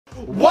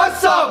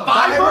What's up,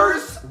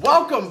 Vibers?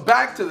 Welcome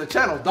back to the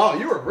channel. Dog,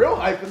 you were real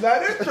hype in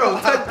that intro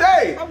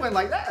today. I went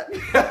like that.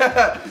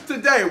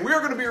 Today, we're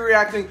going to be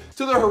reacting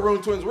to the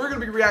Haroon Twins. We're going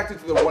to be reacting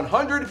to the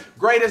 100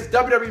 greatest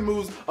WWE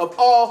moves of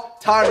all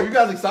time. Are you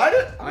guys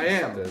excited? I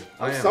am.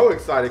 I'm so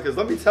excited because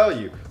let me tell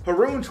you,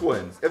 Haroon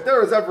Twins, if there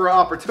was ever an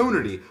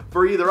opportunity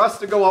for either us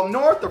to go up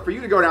north or for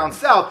you to go down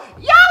south,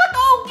 y'all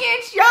go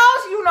get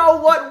y'all's, you know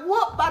what,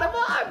 whoop by the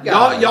vibe,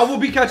 guys. Y'all will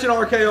be catching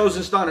RKOs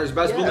and stunners,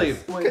 best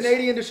believe.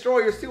 Canadian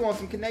Destroyers too on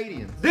some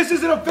Canadians. This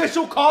is an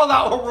official call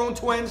out, Haroon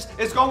Twins.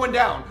 It's going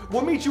down.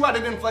 We'll meet you at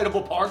an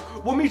inflatable park.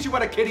 We'll meet you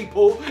at a kiddie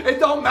pool. It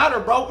don't matter,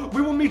 bro.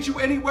 We will meet you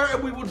anywhere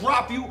and we will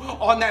drop you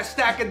on that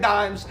stack of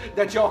dimes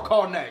that y'all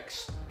call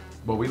next.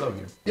 But we love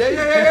you. Yeah.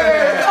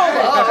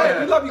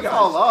 We love you guys.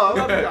 All love.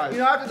 We love you guys. You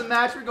know, after the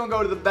match, we're gonna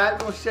go to the back, we're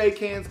gonna shake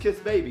hands, kiss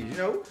babies. You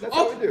know, that's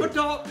what we do. But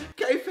dog,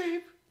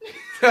 kayfabe.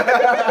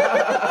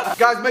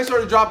 Guys, make sure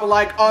to drop a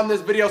like on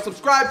this video,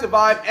 subscribe to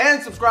VYBE,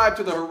 and subscribe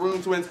to the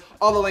Haroon Twins.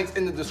 All the links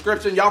in the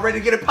description. Y'all ready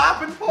to get it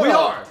popping? We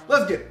are.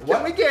 Let's get it.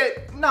 Can we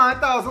get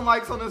 9,000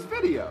 likes on this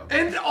video?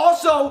 And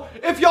also,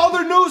 if y'all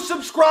are new,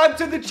 subscribe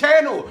to the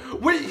channel.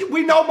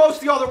 We know most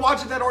of y'all that are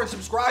watching that aren't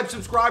subscribed.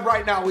 Subscribe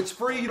right now. It's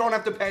free. You don't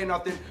have to pay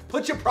nothing.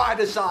 Put your pride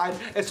aside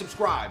and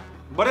subscribe.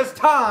 But it's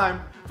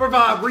time for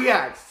VYBE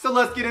Reacts. So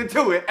let's get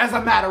into it as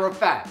a matter of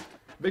fact.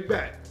 Big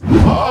bet.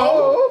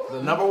 Oh,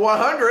 the number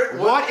 100.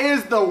 What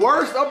is the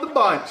worst of the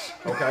bunch?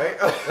 Okay.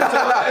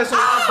 It's a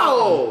rock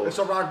bottom. It's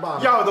a rock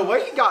bottom. Yo, the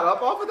way he got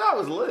up off of that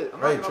was lit. I'm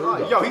not gonna true, lie.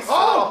 though. Yo, he slid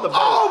off the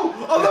boat.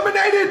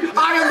 Eliminated.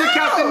 I am the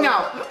captain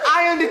now.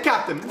 I am the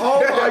captain. Oh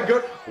my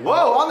god.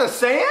 Whoa, on the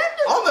sand?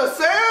 On the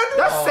sand?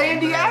 That's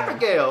Sandy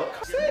Abigail.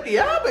 Sandy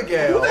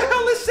Abigail. Who the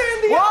hell is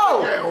Sandy?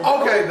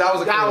 Whoa. Okay, that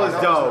was a That cool was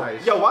one. dope.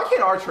 nice. Yo, why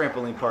can't our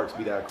trampoline parks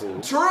be that cool?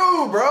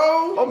 True,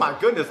 bro. Oh my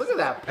goodness, look at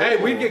that. Hey,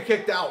 pool. we'd get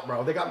kicked out,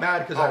 bro. They got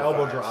mad because I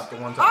elbow dropped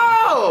at one time.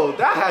 Oh,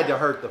 that had to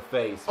hurt the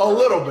face. A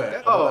little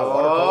bit.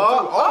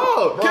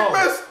 Oh, Kick Bro.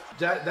 miss.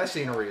 That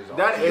scenery is awesome.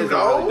 that is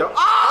know? really dope.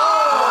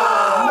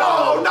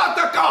 Oh, no, not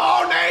the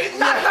cojones.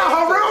 Not the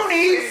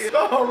Haroonies.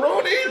 The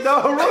Haroonies? The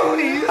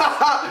Haroonies.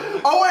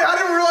 Oh, wait, I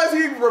didn't realize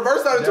he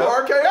reversed that into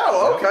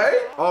RKO.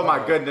 Okay. Oh my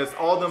goodness,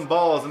 all them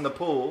balls in the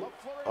pool.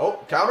 Oh,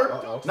 counter.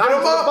 Uh-oh. Not Get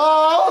him even up.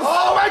 balls.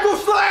 Oh, ankle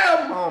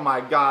slam! Oh my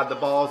god, the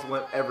balls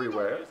went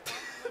everywhere.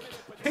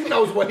 He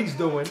knows what he's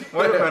doing.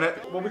 Wait a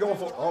minute. What we going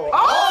for?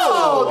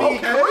 Oh, the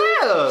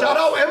crib. Shout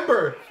out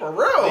Ember. For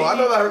real. I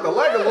know that hurt the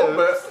leg a little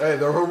bit. Hey,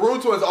 the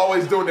Haroon Twins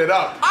always doing it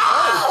up.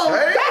 Oh,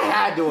 Okay. that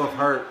had to have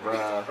hurt,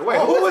 bruh. Wait,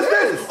 Oh, who was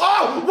this?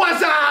 Oh,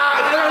 what's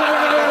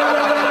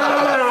up?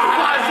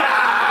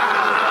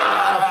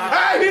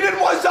 Hey, he didn't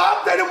what's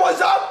up. They didn't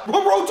what's up.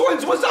 Haroon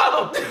Twins, what's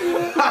up? In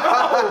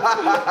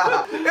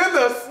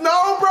the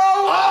snow, bro.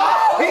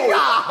 Oh, he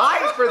got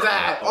hyped for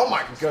that. Oh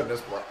my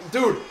goodness, bro.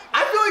 Dude,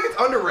 I feel like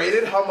it's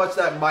underrated how much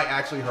that might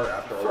actually hurt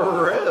after a while.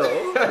 For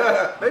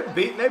real. They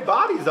beating their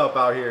bodies up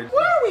out here.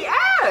 Where are we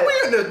at? We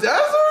in the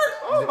desert?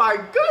 Oh my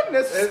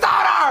goodness.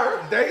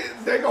 Stutter.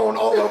 They going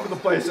all over the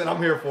place, and I'm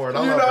here for it.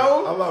 I You love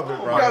know? it. I love it,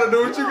 bro. You gotta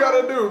do what you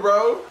gotta do,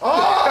 bro.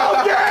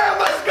 Oh yeah,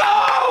 let's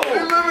They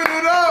go. living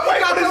it up.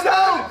 Wait, what is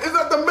that? Is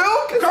that the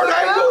milk? Kurt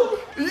Angle.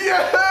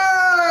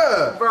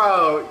 Yeah.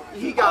 Bro,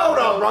 he got. Hold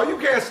on, bro. You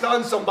can't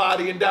stun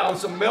somebody and down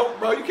some milk,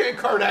 bro. You can't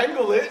Kurt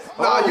Angle it.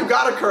 Nah, you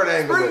gotta Kurt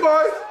Angle it.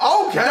 Springboard.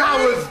 Okay.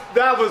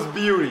 That was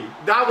beauty.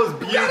 That was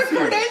beauty. You gotta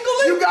Kurt Angle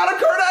it. You gotta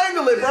Kurt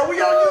Angle it, bro. We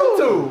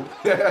on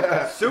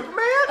YouTube.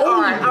 Superman?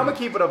 Alright, I'm gonna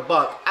keep it a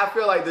buck. I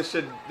feel like this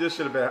should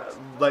have been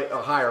like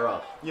a higher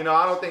up. You know,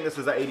 I don't think this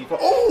is an 84.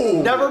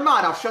 Ooh. Never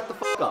mind, I'll shut the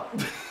fuck up.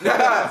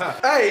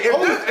 Hey, if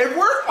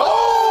we're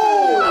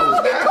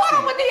oh, That was Caught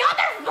him nasty. with the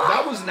other foot.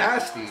 That was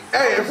nasty.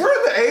 hey, if we're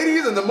in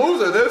the 80s and the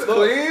moves are this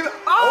clean,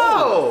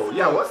 Oh,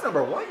 yeah, what's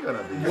number one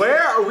gonna be?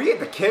 Where are we at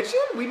the kitchen?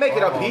 We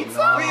making a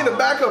pizza? we in the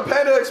back of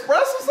Panda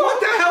Express or something?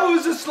 What the hell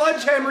is a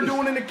sledgehammer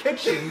doing in the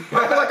kitchen?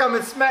 I feel like I'm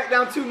in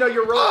SmackDown 2 Know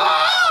Your Role.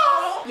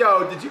 Oh!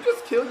 Yo, did you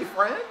just kill your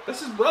friend? That's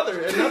his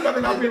brother, and that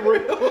better not be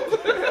real.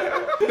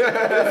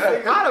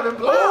 It kind of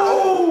implied.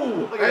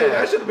 Oh! Look at Hey, that.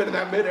 that should have been in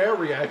that mid-air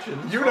reaction.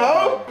 You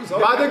know?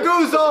 By the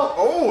goozle.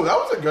 Oh, that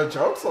was a good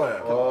choke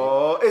slam.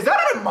 Oh, is that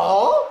at a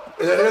mall?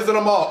 It is in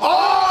a mall.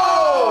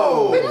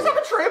 Oh! They just have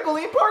a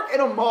trampoline park in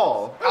a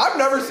mall. I've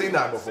never seen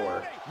that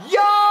before.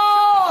 Yo,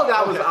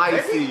 that was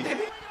icy.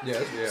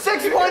 Yes, yeah.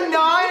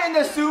 619 in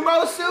the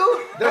sumo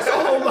suit? That's a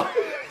whole lot.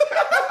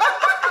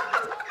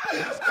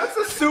 That's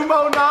a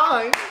sumo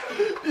 9.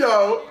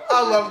 Yo,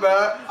 I love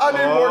that. I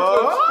need more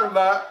clips from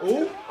that.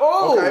 Ooh.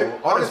 Oh, Okay,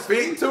 on his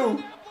feet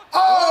too.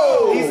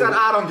 Oh! He said,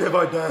 I don't give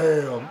a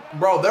damn.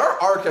 Bro, their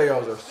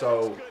RKOs are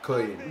so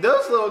clean.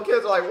 Those little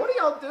kids are like, what are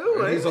y'all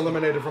doing? He's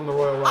eliminated from the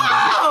Royal Rumble.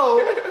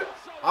 Oh!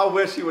 I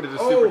wish he would have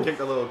just super kicked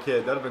the little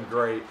kid. That'd have been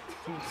great.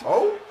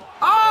 Oh?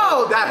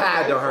 Oh, that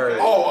had to hurt.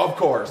 Oh, of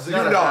course. You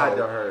That know. had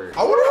to hurt.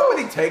 I wonder how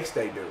many takes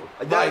they do.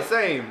 That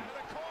same.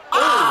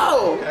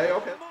 Oh! Okay,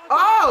 okay.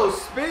 Oh,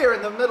 spear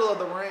in the middle of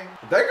the ring.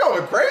 They're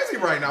going crazy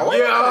right now.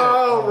 Wait a minute.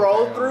 Yo,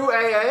 roll damn. through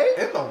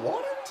AA. In the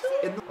water?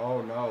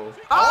 Oh no.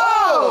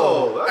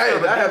 Oh! Hey, kind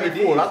of a that had me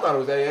DVD. fooled. I thought it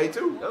was AA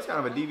too. That's kind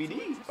of a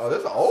DVD. Oh, this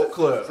is an old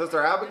clip.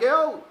 Sister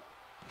Abigail.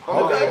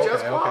 Okay,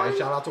 just okay.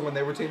 Shout out to when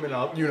they were teaming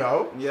up. You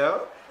know. Yeah.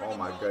 Oh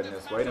my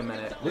goodness. Wait a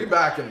minute. We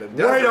back in the Wait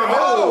a minute.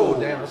 Oh,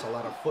 damn, that's a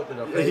lot of foot in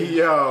the face.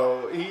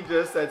 Yo, he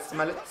just said,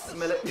 smell it,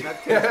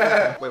 not taste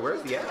it. Wait,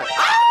 where's he at?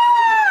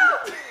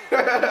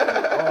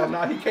 Oh,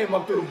 no, he came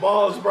up through the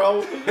balls,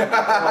 bro. Oh,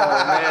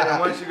 man, and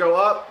once you go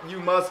up, you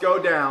must go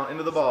down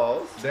into the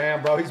balls.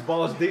 Damn, bro, he's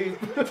balls deep.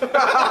 And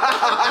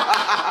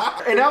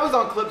that was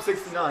on clip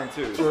 69,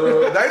 too.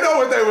 They know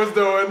what they was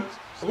doing.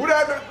 Who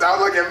that? Don't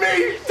look at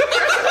me.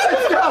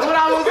 That's what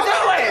I was doing.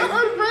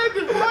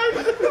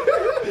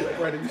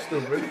 Brady, you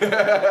stupid.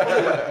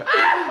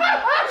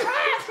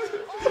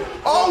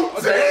 Oh,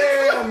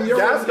 damn.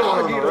 That's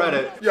going on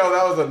Reddit. Yo,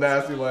 that was a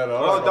nasty landing.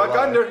 Oh, duck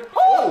under.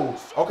 Oh,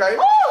 okay.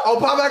 Oh,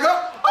 pop back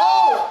up.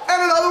 Oh,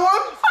 and another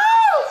one.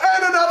 Oh,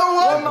 and another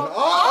one.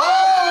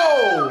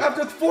 Oh.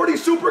 After 40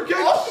 super kicks.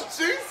 Oh,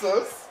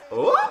 Jesus.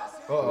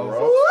 What?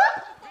 Uh-oh.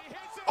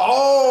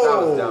 Oh. That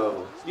was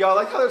dope. Yo, I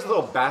like how there's a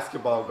little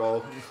basketball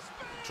goal.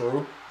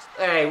 True.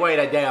 Hey, wait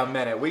a damn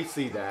minute. We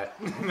see that.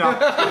 No.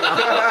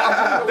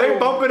 They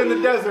bump it in the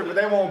desert, but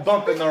they won't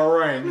bump in the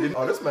ring.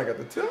 Oh, this man got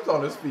the Timbs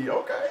on his feet.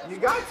 Okay. You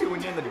got to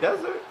when you're in the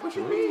desert. What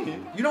you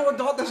mean? You know what,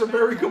 dog? That's a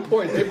very good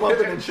point. They bump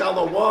it in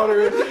shallow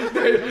water.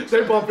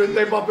 They bump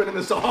it in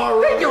the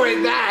Sahara. They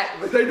doing that.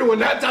 They doing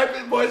that type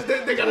of boys.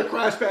 They got a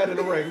crash pad in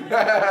the ring.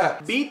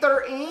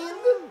 Beater end?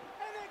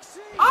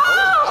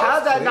 Oh!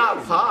 How'd that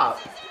not pop?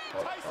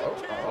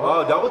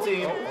 Oh, double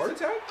team. Heart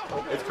attack?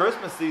 It's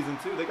Christmas season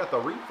too. They got the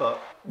reef up.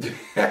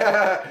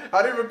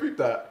 I didn't repeat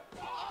that.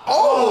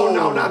 Oh,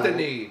 no, not the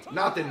knee.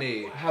 Not the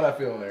knee. How'd I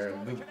feel,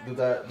 Aaron? Did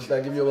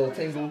that give you a little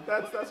tingle?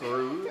 That's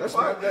rude.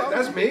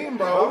 That's mean,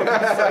 bro.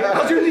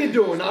 How's your knee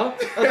doing, huh?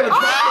 That's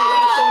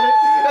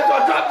why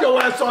I dropped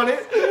your ass on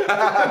it.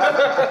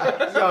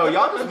 Yo,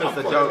 y'all just missed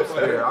a dope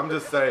spear. I'm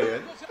just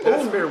saying.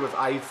 That spear was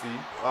icy.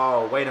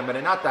 Oh, wait a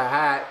minute. Not the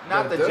hat.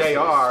 Not the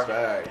JR.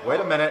 Wait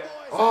a minute.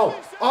 Oh,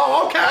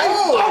 okay.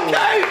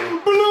 Okay.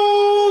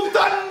 Blue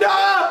Thunder.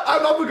 I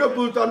love a good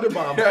Blue Thunder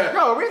bomb. Bro,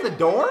 are we in the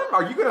dorm?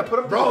 Are you going to put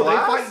them Bro, through the they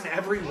glass? fighting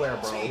everywhere,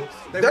 bro.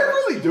 They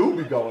really do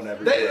be going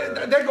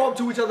everywhere. They go up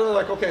to each other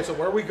like, okay, so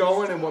where are we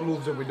going and what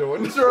moves are we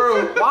doing?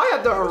 True. Why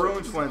have the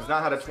Haroon Twins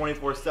not had a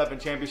 24/7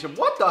 championship?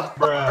 What the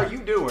fuck are you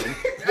doing?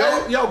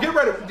 Yo, get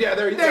rid of. Yeah,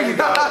 there you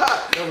go.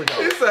 There we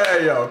go. He said,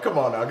 hey, yo, come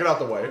on now, get out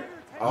the way.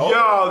 Oh.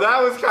 Yo,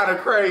 that was kind of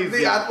crazy.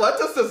 The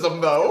athleticism,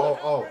 though.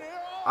 Oh.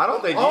 I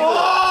don't think you.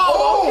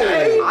 Oh,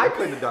 okay. I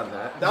couldn't have done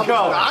that. I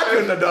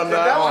couldn't have done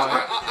that.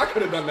 I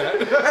could have done that.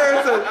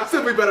 Aaron said,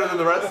 simply better than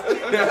the rest.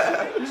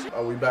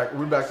 Oh, we back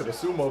to the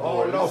sumo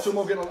Oh boys. no,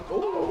 sumo getting.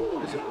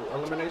 Oh, is it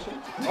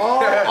elimination?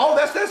 Oh,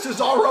 that's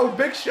Cesaro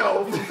Big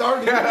Show from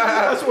 30.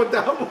 That's what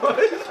that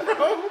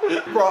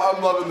was, Bro,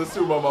 I'm loving the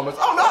sumo moments.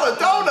 Oh, not a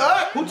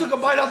donut. Who took a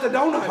bite out the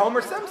donut?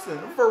 Homer Simpson.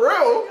 For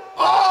real.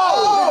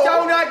 Oh,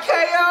 donut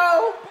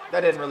KO.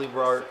 That didn't really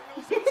work.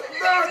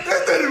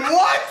 This didn't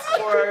what?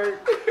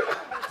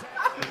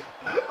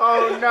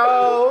 Oh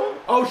no.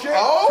 Oh shit.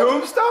 Oh.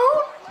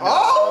 Tombstone?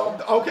 Oh.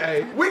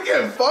 Okay. We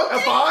getting funky.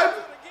 F5?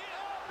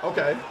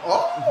 Okay.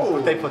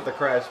 Oh. They put the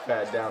crash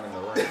pad down in the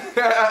ring.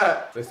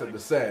 They said the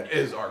sand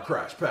is our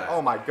crash pad.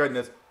 Oh my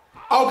goodness.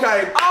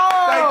 Okay.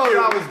 Oh, Thank you.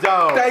 that was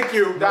dope. Thank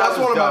you. That's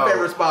was one of my dope.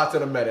 favorite spots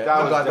in a minute. That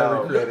I'm was glad they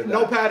dope. recreated that.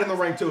 No pad in the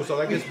ring too, so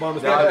that gets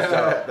bonus. That was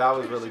dope. That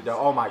was really dope.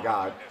 Oh my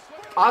god.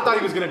 I thought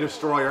he was gonna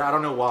destroy her. I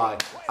don't know why.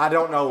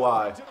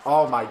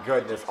 Oh my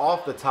goodness.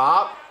 Off the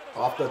top.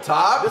 Off the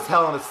top. This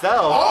Hell in a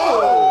Cell.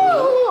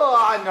 Oh.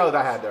 I know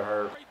that had to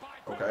hurt.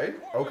 Okay.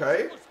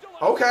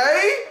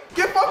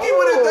 Get funky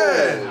with it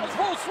then.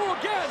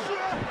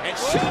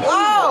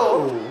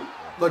 Oh.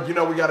 Look, you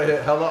know we gotta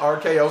hit hella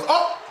RKOs.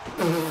 Oh.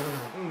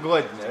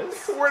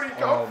 Goodness. Where'd he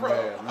come from?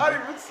 man. I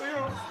didn't even see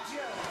him.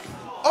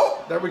 Oh.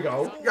 There we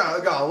go.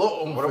 Got a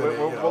little oomph What in it, you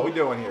know. are we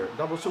doing here?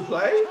 Double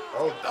suplex.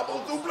 Oh, double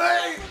double.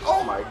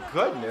 Oh my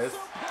goodness.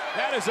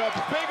 That is a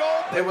big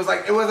old.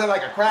 It wasn't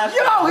like a crash.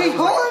 Yo, he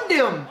horned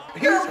him.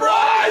 You're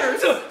right.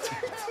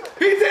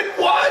 He did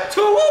what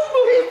to him?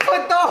 He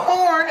put the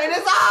horn in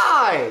his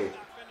eye.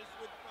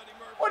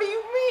 What do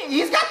you mean?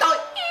 He's got the.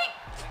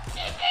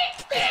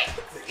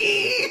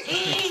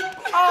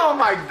 Oh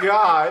my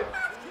god.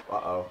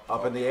 Uh-oh.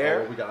 Up in the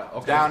air. Oh, we got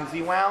okay.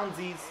 Downsy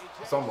woundsies.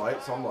 Some light.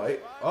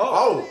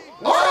 Oh,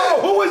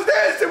 who is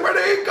this? And where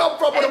did he come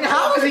from? And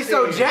how is he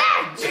so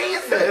jacked?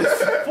 Jesus.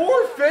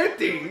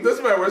 450.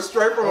 This man was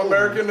straight from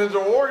American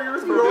Ninja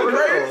Warriors. Going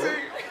crazy.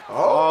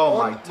 Oh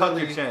my, tuck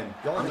your chin.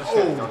 Y'all I'm just understand.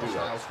 kidding, don't do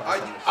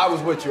that. I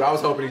was with you. I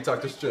was hoping he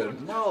tucked his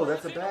chin. No,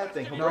 that's a bad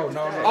thing. No.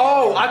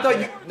 Oh, I thought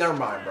you. Never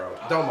mind, bro.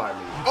 Don't mind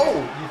me. Oh,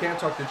 You can't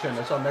tuck the chin.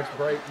 That's our next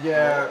break.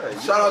 yeah.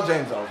 Shout out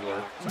James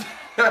Ellsworth.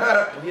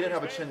 He didn't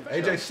have a chin.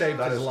 AJ saved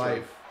That his is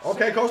life.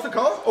 Okay, coast to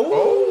coast.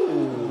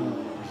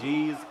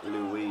 Jeez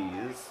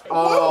Louise.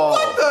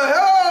 What the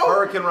hell?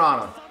 Hurricane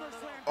Rana.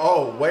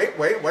 Oh, wait.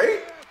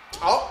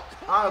 Oh,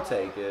 I'll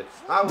take it.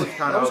 I was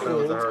kind of hoping it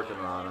was a Hurricane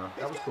Rana.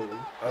 That was cool.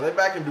 Are they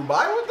back in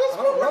Dubai with this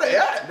one? Oh, Where they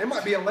at? They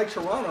might be in Lake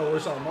Toronto or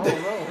something. I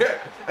don't know.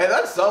 Hey,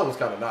 that sub was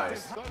kind of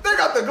nice. They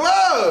got the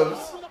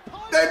gloves.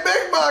 They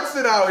big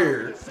boxing out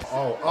here.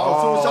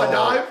 Suicide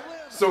dive?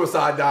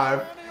 Suicide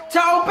dive.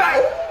 Toe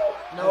back!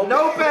 No.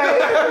 No back!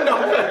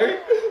 No way.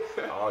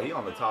 Oh, he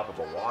on the top of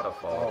a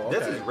waterfall. Oh, okay.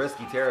 This is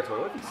risky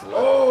territory. What if he slipped?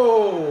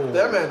 Oh.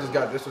 That man just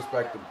got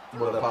disrespected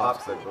with a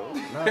popsicle.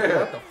 No,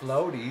 not the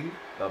floaty.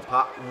 The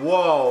pop.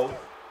 Whoa.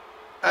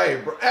 Hey,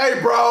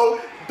 bro.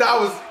 That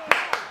was.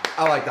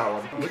 I like that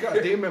one. We got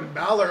Demon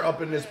Balor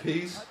up in this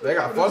piece. They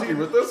got funky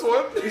with this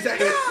one. He's like,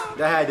 That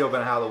had to have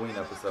been a Halloween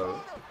episode.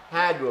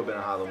 Had to have been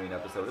a Halloween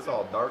episode. It's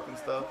all dark and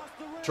stuff.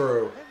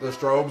 True. The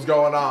strobes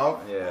going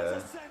off.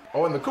 Yeah.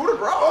 Oh, and the coup de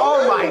grace.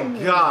 Oh my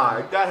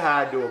god. That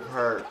had to have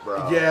hurt,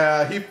 bro.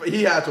 Yeah,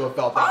 he had to have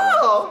felt that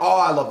Oh. one. Oh,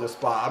 I love this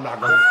spot. I'm not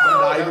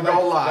even gonna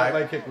that lie.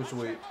 leg kick was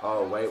sweet.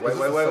 Oh, wait. Is this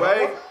a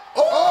setup?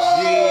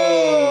 Oh!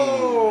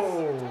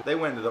 Jeez. They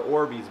went to the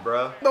Orbeez,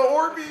 bro. The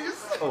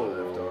Orbeez.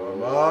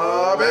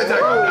 Oh. Man,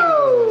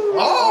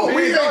 oh,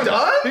 he ain't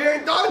done? He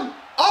ain't done.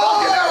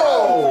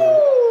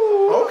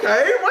 Oh!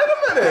 Okay, wait a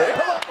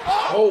minute.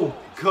 Oh,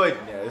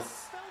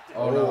 goodness.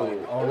 Oh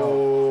no. Oh no.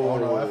 Oh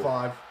no.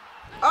 F5.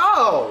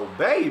 Oh,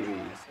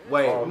 baby.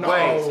 Wait,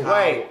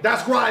 wait.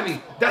 That's grimy.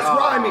 That's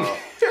grimy.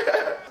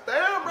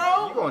 Damn,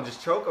 bro. You gonna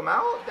just choke him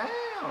out? Damn.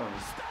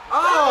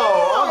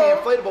 Oh, on the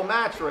inflatable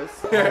mattress.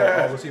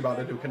 What's he about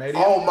to do?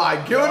 Canadian? Oh my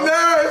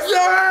goodness!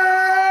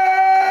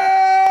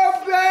 Yeah,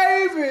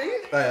 baby.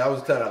 Hey, that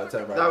was 10 out of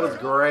 10 right That was there.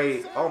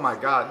 great. Oh my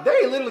god.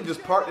 They literally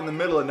just parked in the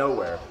middle of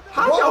nowhere.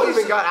 How What y'all was-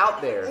 even got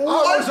out there? I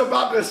was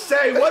about to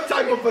say, what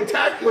type of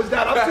attack was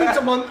that? I've seen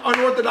some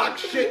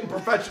unorthodox shit in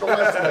professional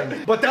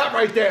wrestling. But that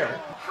right there.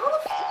 How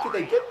the f did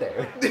they get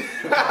there? There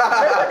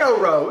were no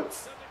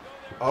roads.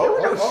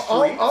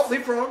 Oh,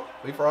 Leapfrog.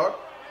 leapfrog.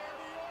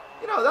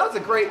 You know, that was a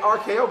great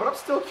RKO, but I'm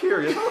still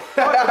curious. How the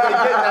fuck did they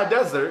get in that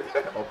desert?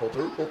 Oh, pull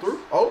through.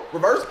 Oh,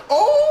 reverse.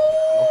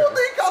 Oh,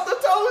 they got the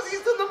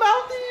toesies to the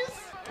mouthies.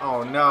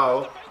 Oh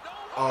no.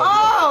 Oh,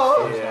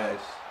 Oh! Yeah,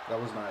 That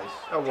was nice.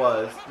 that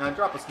was. Now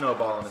drop a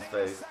snowball on his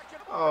face.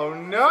 Oh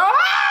no!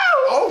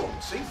 Oh,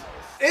 Jesus.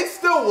 It's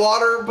still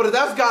water, but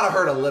that's gotta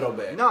hurt a little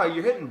bit. No,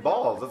 you're hitting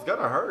balls. It's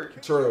gonna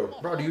hurt. True.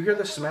 Bro, do you hear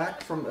the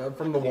smack from the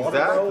water,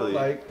 Exactly.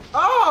 bro? Like,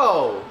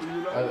 Oh!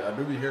 I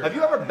do be hearing. Have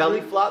you ever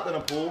belly flopped in a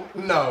pool?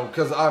 No,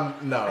 because have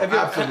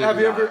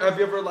you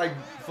ever like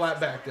flat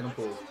backed in a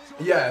pool?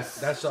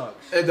 Yes. That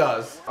sucks. It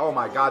does. Oh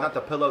my god, not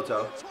the pillow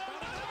toe.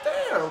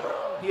 Damn,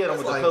 bro. He hit him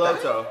with the like pillow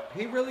that? toe.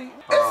 He really?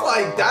 It's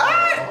like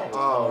that?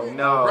 Oh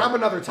no. Grab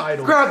another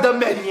title. Grab the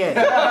minion!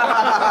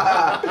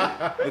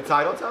 The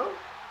title toe?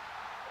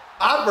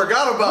 I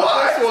forgot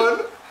about this one.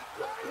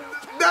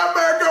 That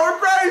man going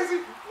crazy.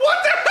 What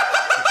the?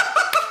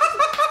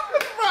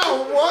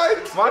 Bro, what?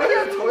 Why do you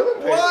have toilet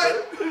paper? What?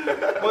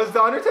 Was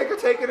the Undertaker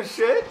taking a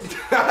shit?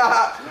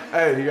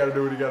 Hey, you gotta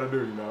do what you gotta do,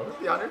 you know?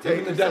 The Undertaker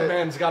Even the dead said,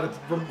 man's got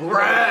to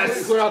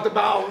Rest. clear out the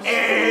bowels.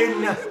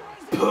 in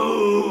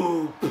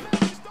poop.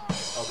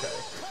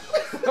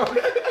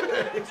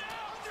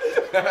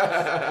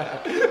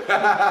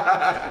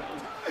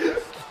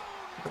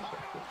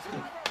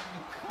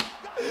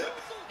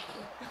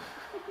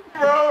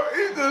 Bro,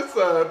 he just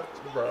said,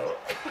 bro.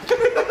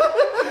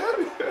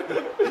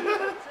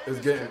 It's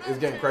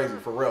getting crazy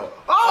for real.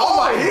 Oh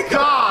my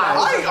god!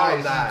 I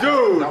on that.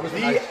 Dude, That was the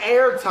nice.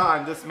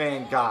 airtime this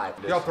man got.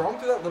 Yo, throw him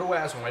through that little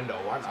ass window.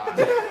 Why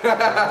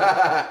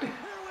not?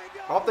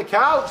 Off the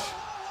couch.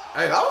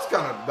 Hey, that was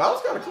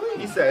kind of clean.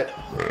 He said,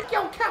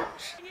 Yo,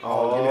 couch.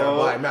 Oh, give me that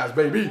black mask,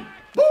 baby.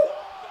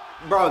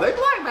 bro, they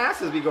black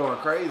masses be going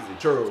crazy.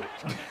 True.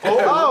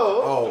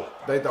 Oh.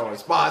 They throwing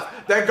spots.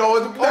 They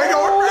going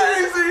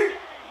crazy.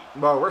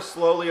 Bro, we're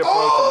slowly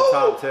approaching the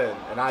top 10,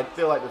 and I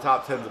feel like the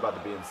top 10 is about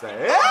to be insane.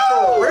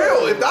 For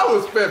real, if that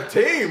was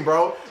 15,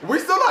 bro, we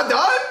still not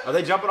done? Are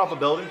they jumping off a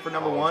building for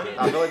number one?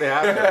 I feel like they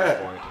have to at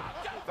this point.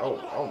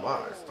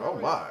 Oh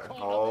my.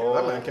 Oh,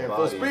 That man came full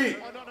buddy.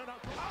 speed.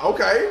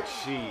 Okay.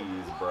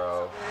 Jeez,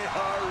 bro.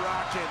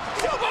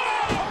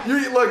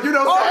 Look, you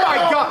know. Oh my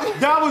god,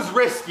 that was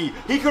risky.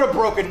 He could have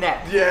broken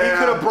neck. Yeah. He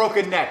could have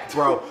broken neck,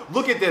 bro.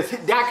 Look at this.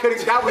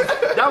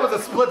 That was a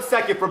split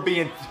second from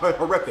being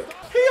horrific.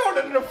 He on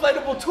an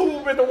inflatable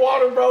tube in the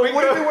water, bro. He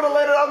What if he would have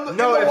landed on the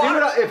No, in the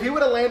water? if he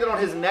would have landed on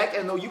his neck,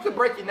 and you could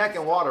break your neck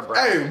in water, bro.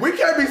 Hey, we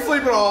can't be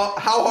sleeping on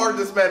how hard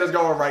this man is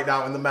going right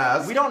now in the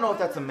mask. We don't know if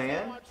that's a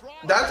man.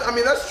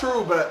 That's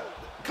true, but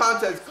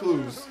context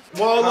clues.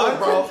 Well, look,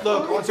 bro.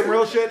 Look, on some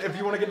real shit, if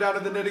you want to get down to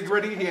the nitty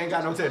gritty, he ain't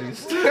got no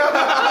titties.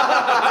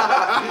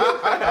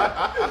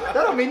 That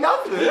don't mean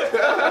nothing.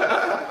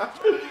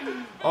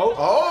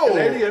 Oh.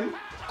 Canadian.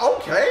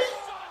 Okay.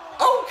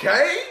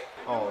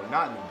 Oh,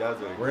 not in the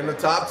desert. We're in the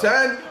top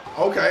 10.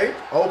 Okay.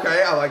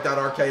 I like that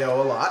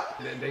RKO a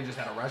lot. They just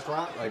had a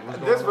restaurant? Like, what's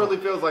going This on? really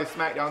feels like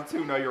SmackDown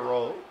 2 Know Your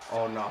Role.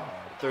 Oh no.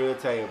 Through the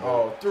table.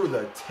 Oh, through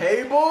the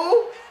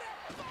table?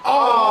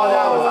 Oh,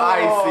 that was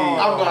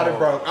icy. I'm glad it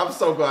broke. I'm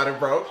so glad it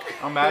broke.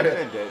 Imagine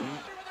it didn't.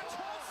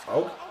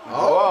 Oh.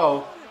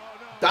 Oh.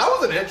 That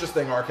was an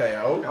interesting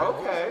RKO.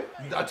 Okay.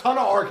 A ton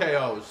of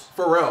RKOs.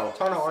 For real.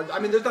 I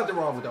mean, there's nothing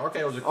wrong with the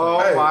RKOs. Are cool. Oh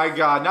Hey. my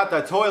God, not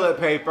the toilet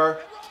paper.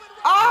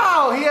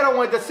 Oh, he hit him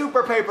with the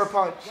super paper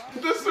punch.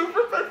 The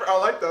super paper. I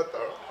like that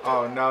though.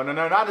 Oh, no,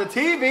 not the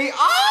TV.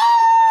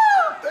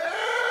 Oh!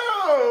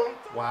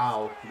 Damn.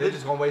 Wow, they're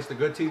just gonna waste a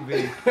good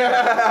TV.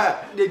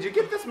 Did you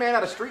get this man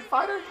out of Street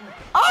Fighter?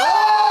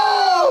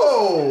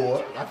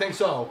 Oh! I think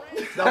so.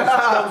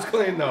 That was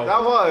clean though.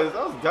 That was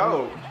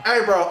dope.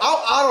 Hey, bro,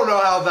 I don't know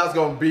how that's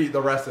gonna beat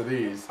the rest of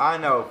these. I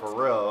know, for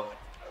real.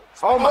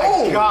 Oh my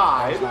Oh!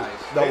 God.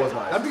 That was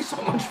nice. That'd be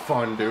so much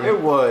fun, dude. It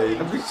would.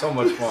 That'd be so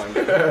much fun.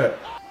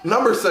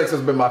 Number 6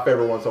 has been my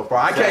favorite one so far.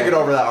 I can't get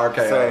over that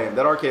RKO. Same.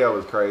 That RKO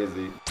was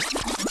crazy.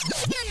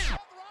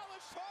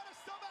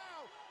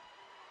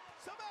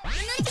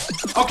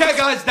 Okay,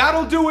 guys,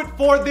 that'll do it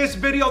for this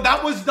video.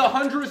 That was the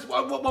 100th.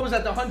 What was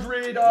that? The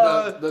 100.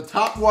 The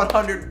top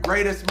 100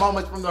 greatest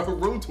moments from the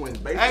Haroon Twins,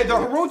 basically. Hey, the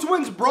Haroon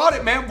Twins brought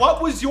it, man.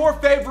 What was your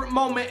favorite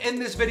moment in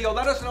this video?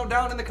 Let us know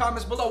down in the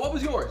comments below. What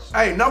was yours?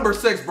 Hey, number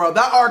 6, bro.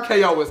 That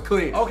RKO was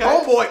clean. Okay.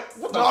 Homeboy.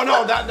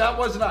 No, that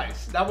was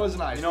nice. That was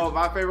nice. You know what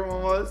my favorite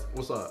one was?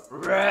 What's up?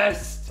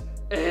 Rest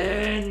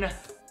in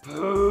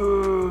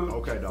poop.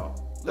 Okay, dog.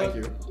 Thank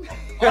you.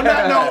 On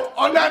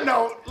that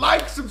note,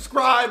 like,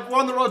 subscribe. We're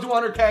on the road to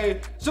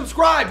 100K.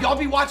 Subscribe. Y'all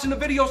be watching the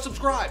video,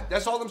 subscribe.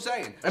 That's all I'm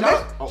saying. And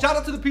Shout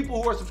out to the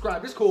people who are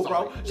subscribed. It's cool,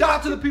 bro. Shout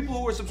out to the people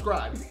who are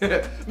subscribed.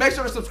 Make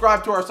sure to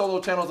subscribe to our solo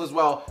channels as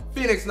well.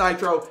 Phoenix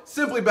Nitro,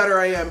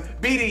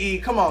 SimplyBetterAM,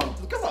 BDE. Come on,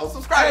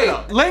 subscribe. Hey,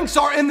 up. links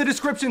are in the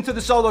description to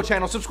the solo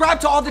channel. Subscribe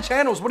to all the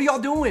channels. What are y'all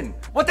doing?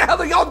 What the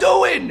hell are y'all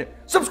doing?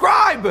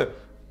 Subscribe.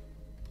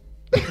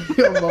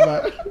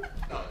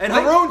 And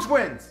Haroon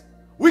Twins.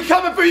 We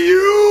coming for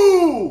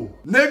you,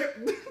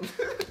 nigga.